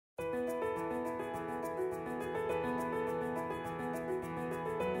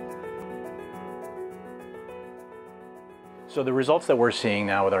So the results that we're seeing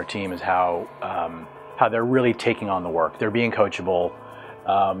now with our team is how they're really taking on the work. They're being coachable.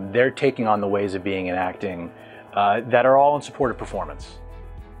 They're taking on the ways of being and acting that are all in support of performance.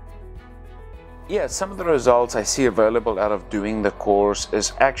 Yeah, some of the results I see available out of doing the course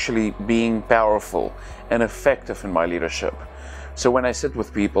is actually being powerful and effective in my leadership. So when I sit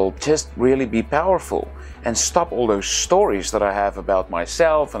with people, just really be powerful and stop all those stories that I have about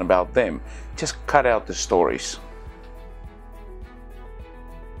myself and about them. Just cut out the stories.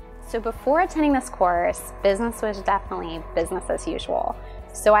 So before attending this course, business was definitely business as usual.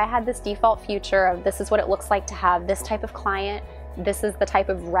 So I had this default future of this is what it looks like to have this type of client. This is the type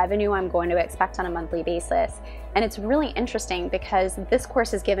of revenue I'm going to expect on a monthly basis. And it's really interesting because this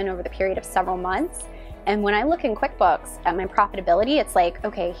course is given over the period of several months. And when I look in QuickBooks at my profitability, it's like,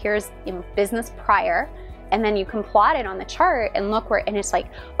 okay, here's business prior, and then you can plot it on the chart and look where, and it's like,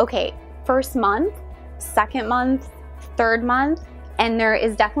 okay, first month, second month, third month, and there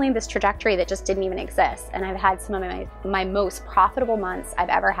is definitely this trajectory that just didn't even exist. And I've had some of my most profitable months I've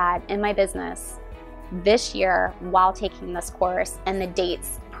ever had in my business this year while taking this course, and the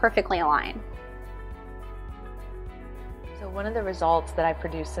dates perfectly align. So one of the results that I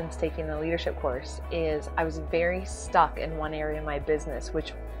produced since taking the leadership course is I was very stuck in one area of my business,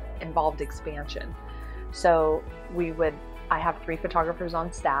 which involved expansion. So I have 3 photographers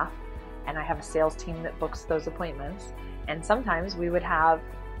on staff, and I have a sales team that books those appointments. And sometimes we would have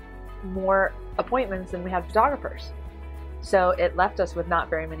more appointments than we had photographers. So it left us with not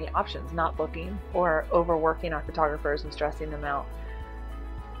very many options, not booking or overworking our photographers and stressing them out.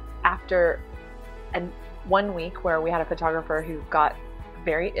 After one week where we had a photographer who got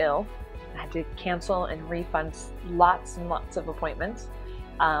very ill, I had to cancel and refund lots and lots of appointments,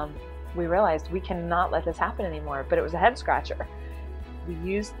 we realized we cannot let this happen anymore, but it was a head scratcher. We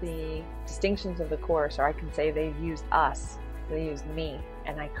used the distinctions of the course, or I can say they used us, they used me,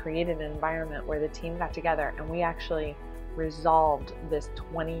 and I created an environment where the team got together and we actually resolved this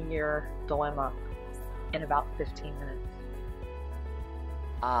 20-year dilemma in about 15 minutes.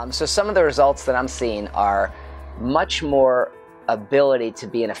 So some of the results that I'm seeing are much more ability to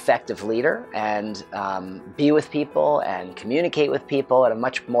be an effective leader and be with people and communicate with people at a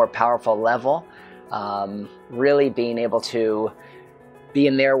much more powerful level. Really being able to be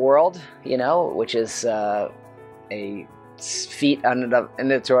in their world, which is a feat in and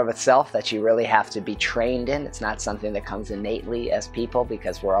of itself that you really have to be trained in. It's not something that comes innately as people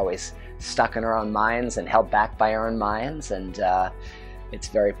because we're always stuck in our own minds and held back by our own minds. And it's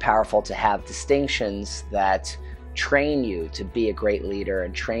very powerful to have distinctions that train you to be a great leader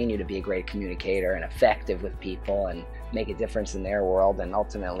and train you to be a great communicator and effective with people and make a difference in their world, and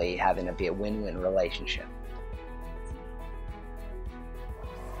ultimately having it be a win-win relationship.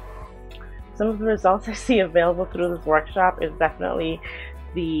 Some of the results I see available through this workshop is definitely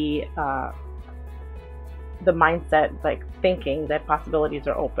the mindset, like thinking that possibilities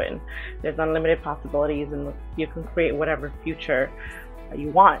are open. There's unlimited possibilities and you can create whatever future you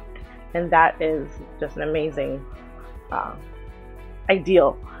want. And that is just an amazing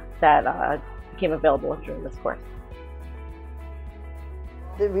ideal that became available during this course.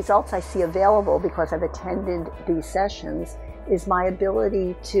 The results I see available because I've attended these sessions is my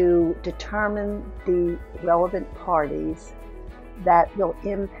ability to determine the relevant parties that will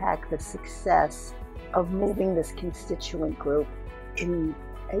impact the success of moving this constituent group in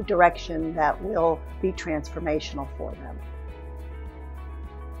a direction that will be transformational for them.